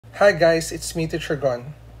Hi guys, it's me, Teacher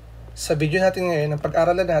Gon. Sa video natin ngayon, ang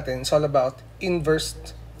pag-aralan natin is all about inverse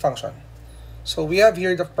function. So we have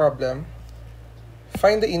here the problem.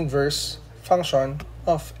 Find the inverse function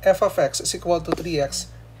of f of x is equal to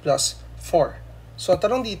 3x plus 4. So ang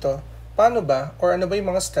tanong dito, paano ba or ano ba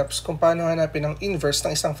yung mga steps kung paano hanapin ang inverse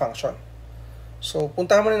ng isang function? So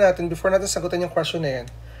puntahan muna natin, before natin sagutin yung question na yan,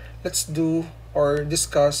 let's do or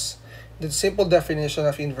discuss the simple definition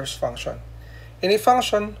of inverse function. In a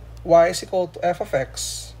function, y is equal to f of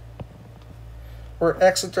x, where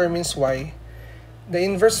x determines y, the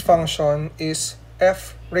inverse function is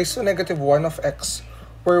f raised to negative 1 of x,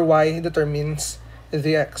 where y determines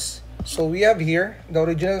the x. So we have here the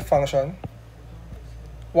original function,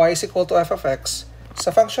 y is equal to f of x. Sa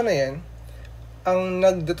function na yan, ang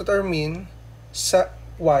nagdetermine sa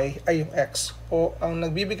y ay yung x, o ang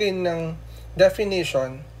nagbibigay ng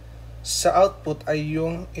definition sa output ay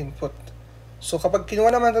yung input. So kapag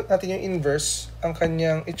kinuha naman natin yung inverse, ang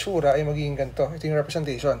kanyang itsura ay magiging ganito. Ito yung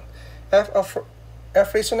representation. F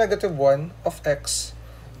raised to negative 1 of x,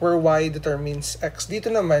 where y determines x.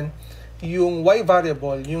 Dito naman, yung y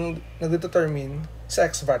variable, yung nagdetermine sa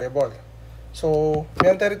x variable. So,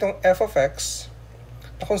 meron tayo itong f of x,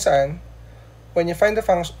 na kung saan, when you find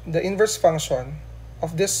the inverse function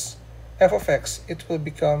of this f of x, it will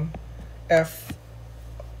become f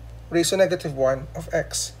raised to negative 1 of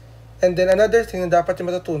x. And then another thing na dapat yung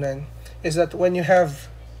matutunan is that when you have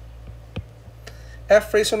f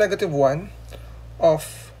raised to negative 1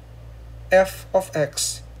 of f of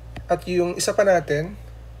x at yung isa pa natin,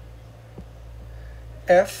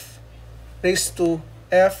 f raised to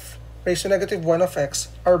negative 1 of x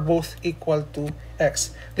are both equal to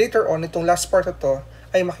x. Later on, itong last part na to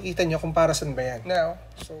ay makikita nyo kung para saan ba yan. Now,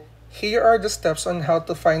 so here are the steps on how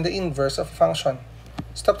to find the inverse of a function.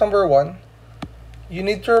 Step number 1, you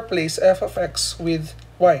need to replace f of x with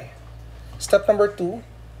y. Step number 2,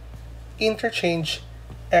 interchange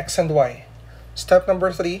x and y. Step number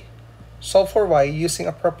 3, solve for y using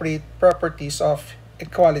appropriate properties of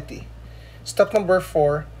equality. Step number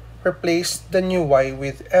 4, replace the new y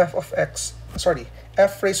with f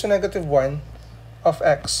raised to negative 1 of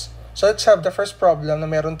x. So let's have the first problem na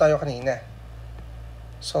meron tayo kanina.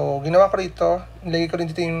 So ginawa ko rito, nilagay ko rin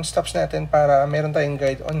dito yung steps natin para meron tayong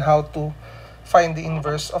guide on how to find the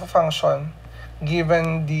inverse of a function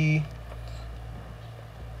given the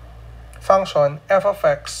function f of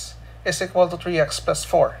x is equal to 3x plus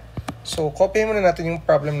 4. So, copy muna natin yung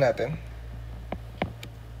problem natin.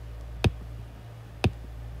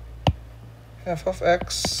 F of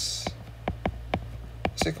x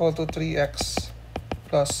is equal to 3x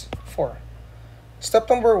plus 4. Step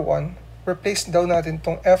number 1, replace daw natin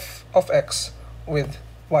tong f of x with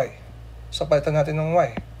y. So, palitan natin ng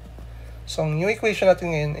y. So, ang new equation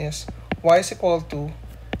natin ngayon is y is equal to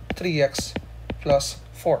 3x plus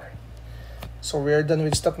 4. So, we're done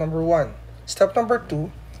with step number 1. Step number 2,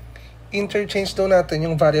 interchange daw natin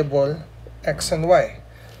yung variable x and y.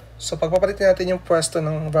 So, pagpapalitin natin yung pwesto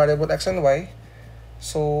ng variable x and y.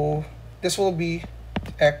 So, this will be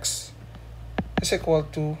x is equal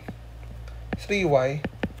to 3y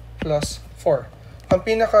plus 4. Ang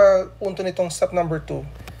pinaka-punto nitong step number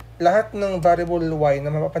 2, lahat ng variable y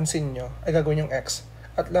na mapapansin nyo ay gagawin yung x.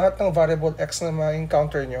 At lahat ng variable x na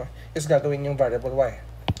ma-encounter nyo is gagawin yung variable y.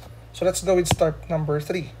 So let's go with step number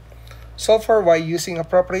 3. Solve for y using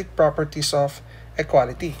appropriate properties of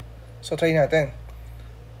equality. So try natin.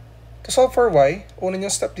 To solve for y, una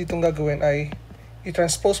yung step ditong gagawin ay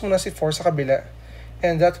i-transpose muna si 4 sa kabila.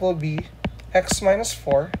 And that will be x minus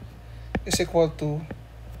 4 is equal to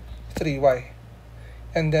 3y.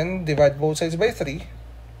 And then divide both sides by 3.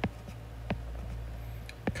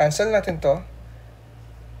 Cancel natin to.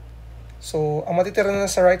 So, ang matitira na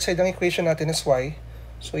sa right side ng equation natin is y.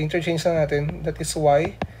 So, interchange na natin. That is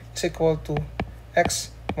y is equal to x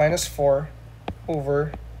minus 4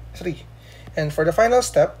 over 3. And for the final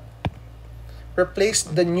step, replace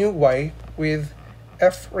the new y with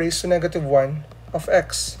f raised to negative 1 of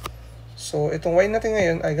x. So, itong y natin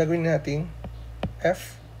ngayon ay gagawin natin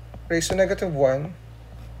f raised to negative 1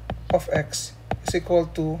 of x is equal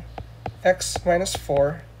to x minus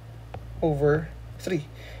 4 over 3.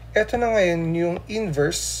 Ito na ngayon yung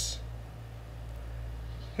inverse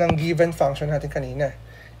ng given function natin kanina.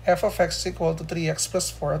 F of x is equal to 3x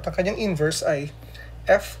plus 4 at ang kanyang inverse ay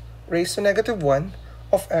f raised to negative 1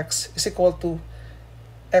 of x is equal to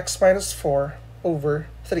x minus 4 over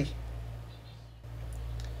 3.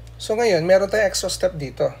 So ngayon, meron tayong extra step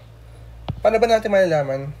dito. Paano ba natin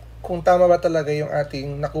malalaman kung tama ba talaga yung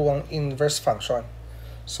ating nakuwang inverse function?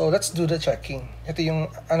 So, let's do the checking. Ito yung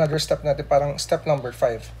another step natin, parang step number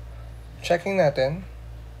 5. Checking natin.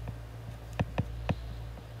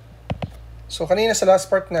 So, kanina sa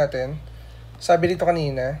last part natin, sabi dito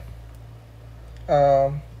kanina,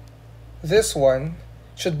 this one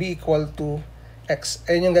should be equal to x.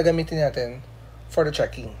 Ayun yung gagamitin natin for the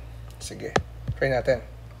checking. Sige, try natin.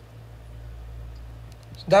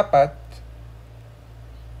 So, dapat,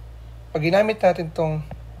 pag ginamit natin tong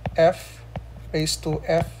f raised to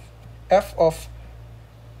f of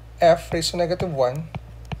f raised to negative 1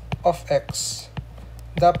 of x,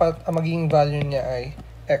 dapat ang magiging value niya ay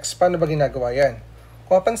x. Paano ba ginagawa yan?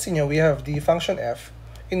 Kung mapansin nyo, we have the function f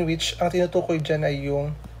in which ang tinutukoy dyan ay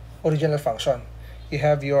yung original function. You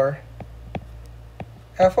have your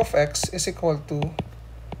f of x is equal to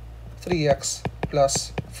 3x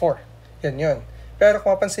plus 4. Yan yun. Pero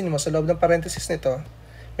kung mapansin mo, sa loob ng parenthesis nito,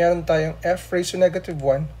 meron tayong f raised to negative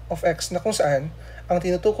 1 of x na kung saan ang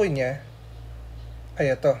tinutukoy niya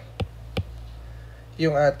ay ito,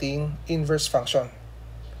 yung ating inverse function.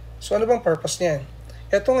 So ano bang purpose niyan?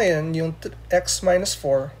 Ito ngayon, yung x minus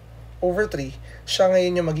 4 over 3, siya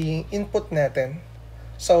ngayon yung magiging input natin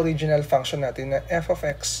sa original function natin na f of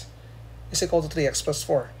x is equal to 3x plus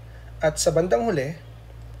 4. At sa bandang huli,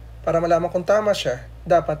 para malaman kung tama siya,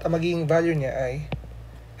 dapat ang magiging value niya ay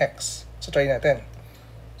x. So try natin.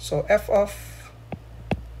 So f of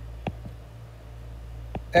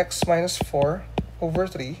x minus 4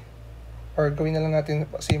 over 3, or gawin na lang natin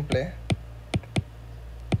simple,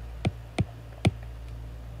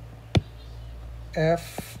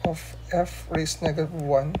 f of f raised to negative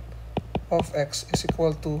 1 of x is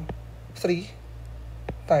equal to 3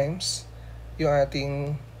 times yung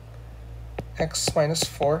ating x minus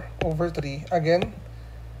 4 over 3. Again,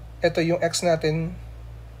 ito yung x natin,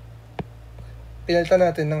 pinalitan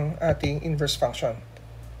natin ng ating inverse function,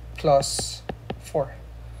 plus 4.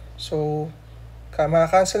 So,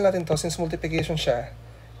 makakancel natin to since multiplication siya.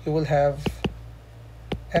 You will have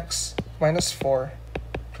x minus 4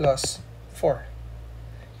 plus 4.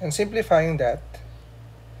 And simplifying that,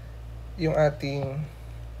 yung ating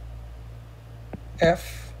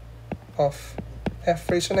f of f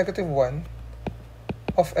raised to negative 1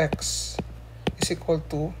 of x is equal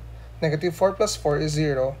to negative 4 plus 4 is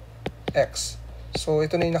 0, x. So,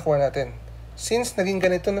 ito na yung nakuha natin. Since naging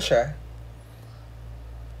ganito na siya,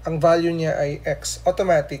 ang value niya ay x.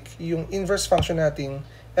 Automatic, yung inverse function nating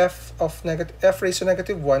f raised to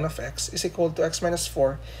negative 1 of x is equal to x minus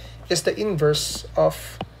 4 is the inverse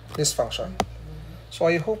of this function.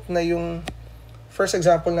 So, I hope na yung first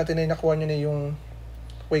example natin ay nakuha nyo na yung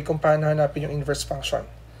way kung paano hanapin yung inverse function.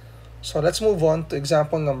 So, let's move on to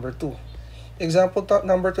example number 2. Example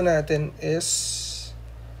number 2 natin is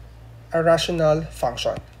a rational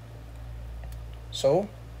function.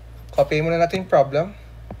 So, copy muna natin yung problem.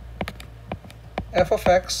 F of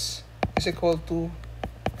x is equal to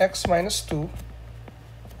x minus 2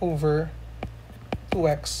 over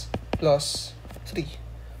 2x plus 3.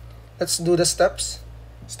 Let's do the steps.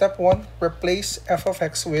 Step 1, replace f of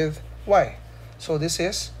x with y. So this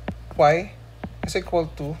is y is equal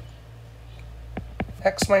to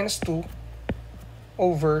x minus 2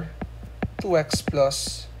 over 2x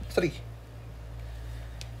plus 3.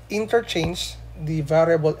 Interchange the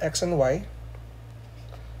variable x and y.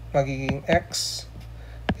 Magiging x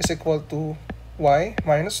is equal to y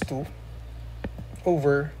minus 2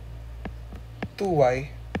 over 2y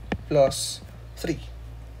plus 3.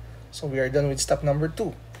 So we are done with step number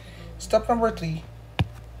 2. Step number 3,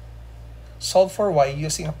 solve for y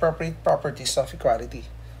using appropriate properties of equality.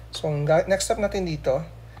 So ang next step natin dito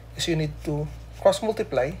is you need to cross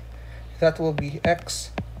multiply. That will be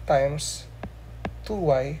x times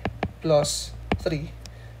 2y plus 3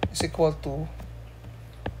 is equal to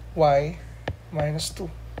y minus 2.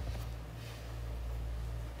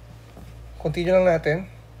 Continue lang natin.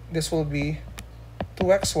 This will be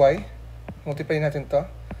 2xy, multiply natin to,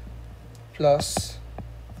 plus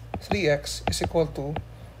 3x is equal to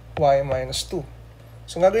y minus 2.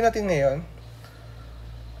 So, gagawin natin ngayon,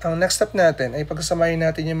 ang next step natin ay pagsasamahin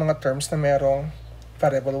natin yung mga terms na merong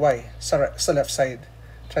variable y sa left side.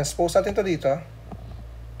 Transpose natin to dito.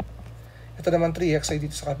 Ito naman 3x ay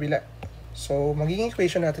dito sa kabila. So, magiging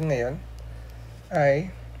equation natin ngayon ay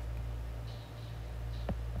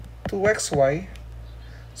 2xy.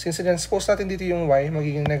 Since i-transpose natin dito yung y,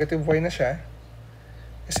 magiging negative y na siya,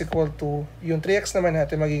 is equal to, yung 3x naman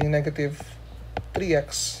natin magiging negative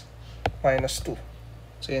 3x minus 2.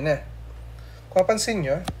 So, yun na. Kung mapansin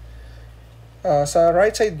nyo, sa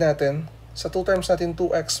right side natin, sa two terms natin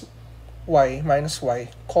 2xy minus y,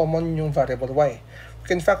 common yung variable y. We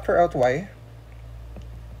can factor out y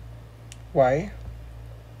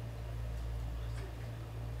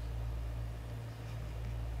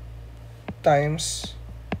times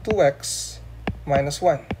 2x minus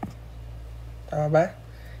 1. Tama ba?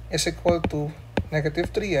 Is equal to negative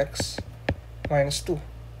 3x minus 2.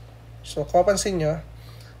 So, kung mapansin nyo,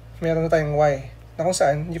 meron na tayong y na kung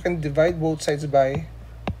saan you can divide both sides by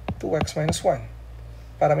 2x minus 1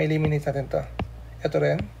 para ma-eliminate natin to. Ito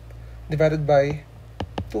rin, divided by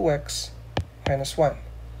 2x minus 1.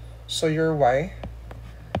 So, your y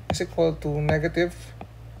is equal to negative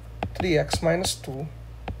 3x minus 2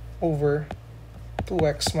 over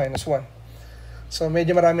 2x minus 1. So,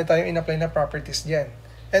 medyo marami tayong in-apply na properties dyan.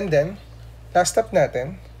 And then, last step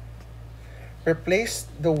natin, replace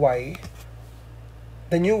the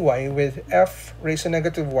new y with f raised to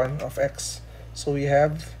negative 1 of x. So, we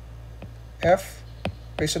have f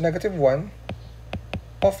raised to negative 1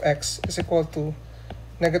 of x is equal to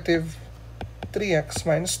negative 3x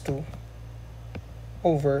minus 2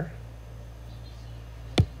 over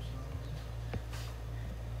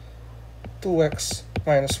 2x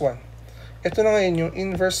minus 1. Ito na ngayon yung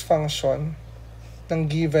inverse function ng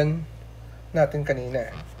given natin kanina.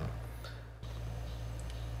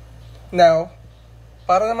 Now,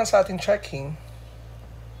 para naman sa ating checking,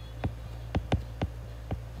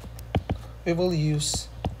 we will use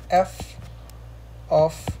f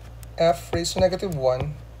of f raised to negative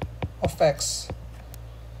 1 of x.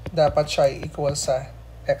 Dapat siya ay equal sa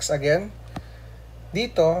x again.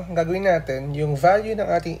 Dito, ang gagawin natin, yung value ng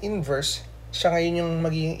ating inverse, siya ngayon yung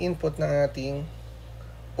magiging input ng ating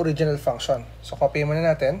original function. So, copy muna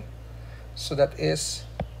natin. So, that is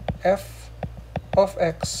f of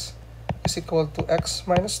x is equal to x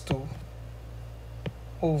minus 2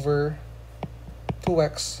 over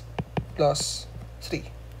 2x plus 3.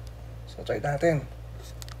 So, try natin.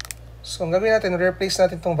 So, ang gagawin natin, replace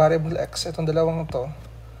natin itong variable x, itong dalawang ito,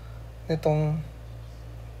 nitong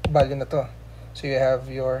value na to. So, you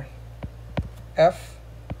have your f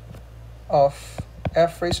of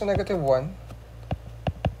f raised to negative 1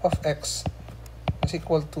 of x is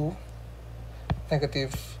equal to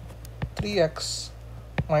negative 3x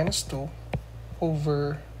minus 2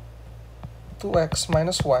 over 2x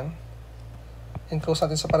minus 1, and close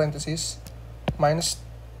natin sa parenthesis, minus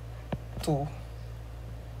 2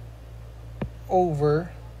 over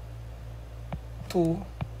 2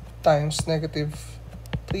 times negative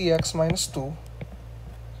 3x minus 2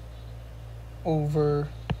 over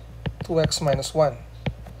 2x minus 1.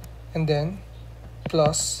 And then,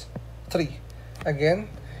 plus 3. Again,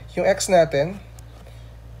 yung x natin,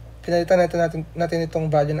 pinalitan natin itong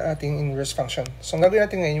value ng ating inverse function. So, ang gagawin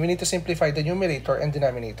natin ngayon, we need to simplify the numerator and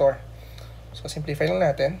denominator. So, simplify lang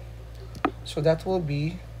natin. So, that will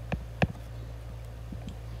be,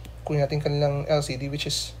 kunin natin kanilang LCD, which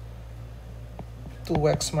is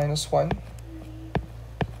 2x minus 1.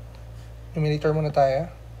 Numerator muna tayo.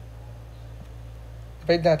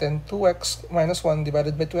 Divide natin, 2x minus 1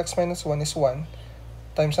 divided by 2x minus 1 is 1.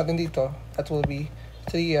 Times natin dito, that will be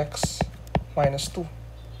 3x minus 2.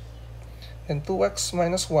 Then 2x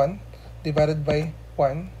minus 1 divided by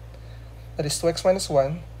 1, that is 2x minus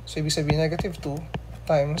 1. So, ibig sabihin negative 2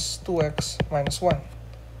 times 2x minus 1.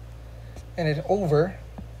 And then over,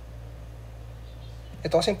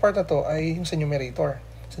 ito kasing part na to ay yung sa numerator.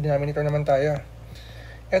 Sa denominator naman tayo.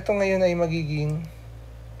 Ito ngayon ay magiging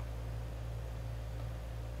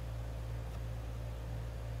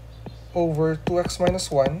over 2x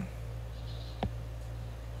minus 1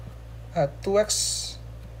 at 2x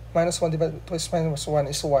minus 1 divided by 2x minus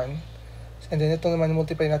 1 is 1. And then ito naman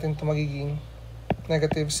multiply natin ito magiging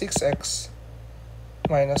negative 6x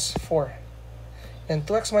minus 4. And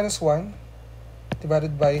 2x minus 1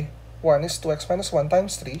 divided by 1 is 2x minus 1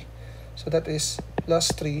 times 3. So that is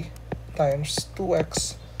plus 3 times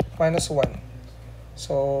 2x minus 1.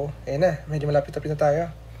 So, ayun na. Medyo malapit-lapit na tayo.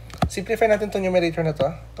 Simplify natin itong numerator na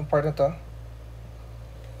to, itong part na to.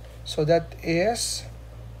 So, that is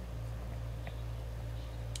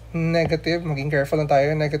negative, maging careful lang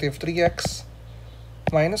tayo, negative 3x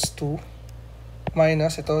minus 2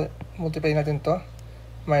 minus, ito, multiply natin to,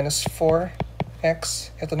 minus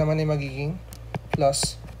 4x, ito naman ay magiging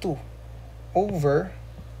plus 2 over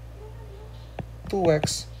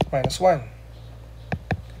 2x minus 1.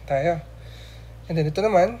 Tayo. And then ito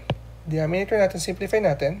naman, denominator natin, simplify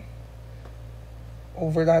natin.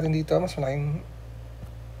 Over natin dito, mas malaking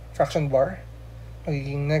fraction bar.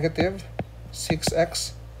 Magiging negative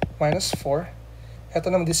 6x minus 4. Ito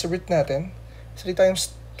naman, distribute natin. 3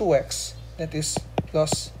 times 2x, that is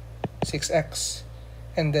plus 6x.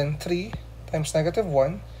 And then 3 times negative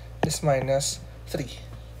 1 is minus 3.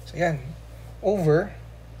 So yan. Over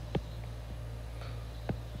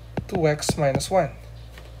 2x minus 1.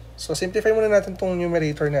 So, simplify muna natin itong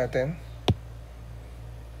numerator natin.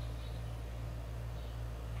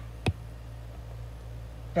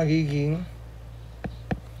 Magiging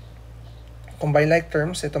combine like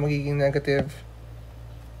terms, ito magiging negative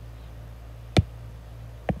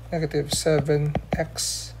 7x.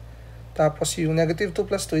 Tapos yung negative 2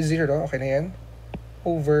 plus 2 is 0. Okay na yan.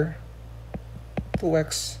 Over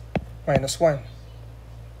 2x minus 1.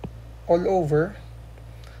 All over.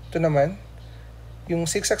 Ito naman. Yung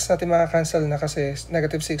 6x natin makakancel na kasi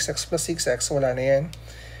negative 6x plus 6x. Wala na yan.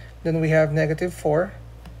 Then we have negative 4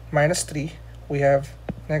 minus 3. We have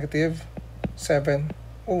negative 7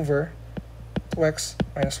 over 2x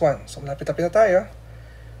minus 1. So malapit-lapit na tayo.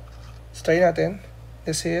 So try natin.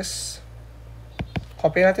 This is,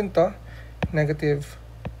 copy natin to, negative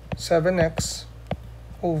 7x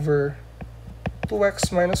over 2x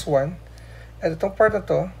minus 1. At itong part na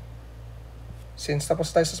to, since tapos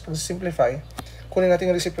tayo sa pag-simplify, kunin natin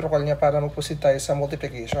yung reciprocal niya para mag-proceed tayo sa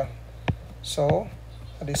multiplication. So,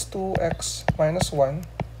 that is 2x minus 1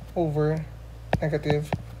 over negative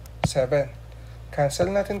 7. Cancel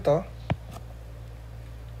natin to.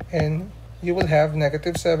 And you will have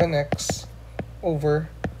negative 7x over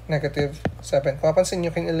negative 7. Kung mapansin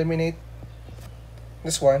nyo, can eliminate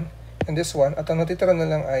this one and this one. At ang natitira na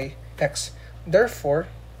lang ay x. Therefore,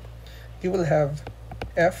 you will have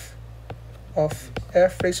f of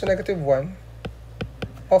f raised to negative 1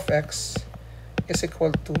 of x is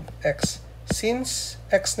equal to x. Since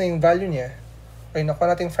x na yung value niya, ay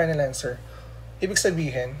nakuha natin final answer, ibig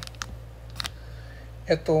sabihin,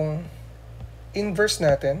 itong inverse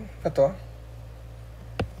natin, na to,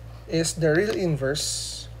 is the real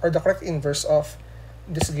inverse or the correct inverse of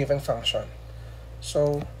this given function.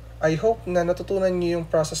 So, I hope na natutunan niyo yung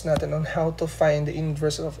process natin on how to find the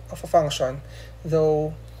inverse of a function,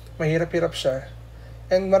 though mahirap-hirap siya.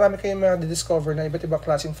 And marami kayong ma-discover na iba't ibang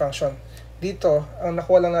klaseng function. Dito, ang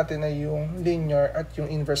nakuha lang natin ay yung linear at yung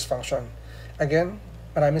inverse function. Again,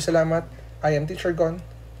 maraming salamat. I am Teacher Gon.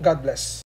 God bless.